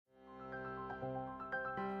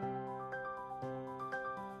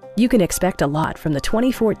You can expect a lot from the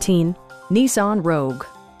 2014 Nissan Rogue.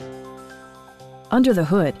 Under the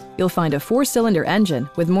hood, you'll find a 4-cylinder engine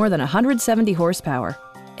with more than 170 horsepower.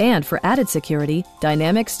 And for added security,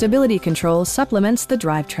 dynamic stability control supplements the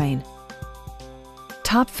drivetrain.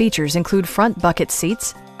 Top features include front bucket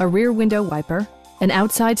seats, a rear window wiper, an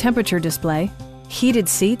outside temperature display, heated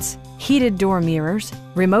seats, heated door mirrors,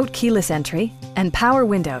 remote keyless entry, and power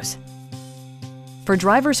windows. For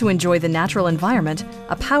drivers who enjoy the natural environment,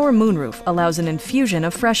 a power moonroof allows an infusion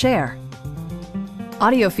of fresh air.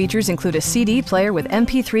 Audio features include a CD player with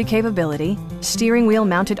MP3 capability, steering wheel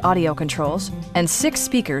mounted audio controls, and 6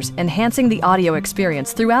 speakers enhancing the audio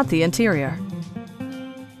experience throughout the interior.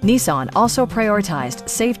 Nissan also prioritized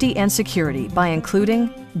safety and security by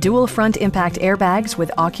including dual front impact airbags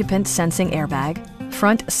with occupant sensing airbag,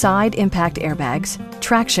 front side impact airbags,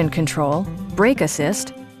 traction control, brake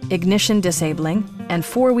assist, ignition disabling, and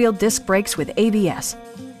 4-wheel disc brakes with ABS.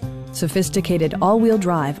 Sophisticated all-wheel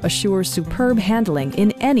drive assures superb handling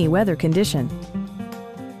in any weather condition.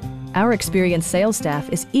 Our experienced sales staff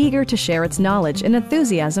is eager to share its knowledge and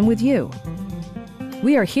enthusiasm with you.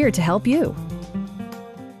 We are here to help you.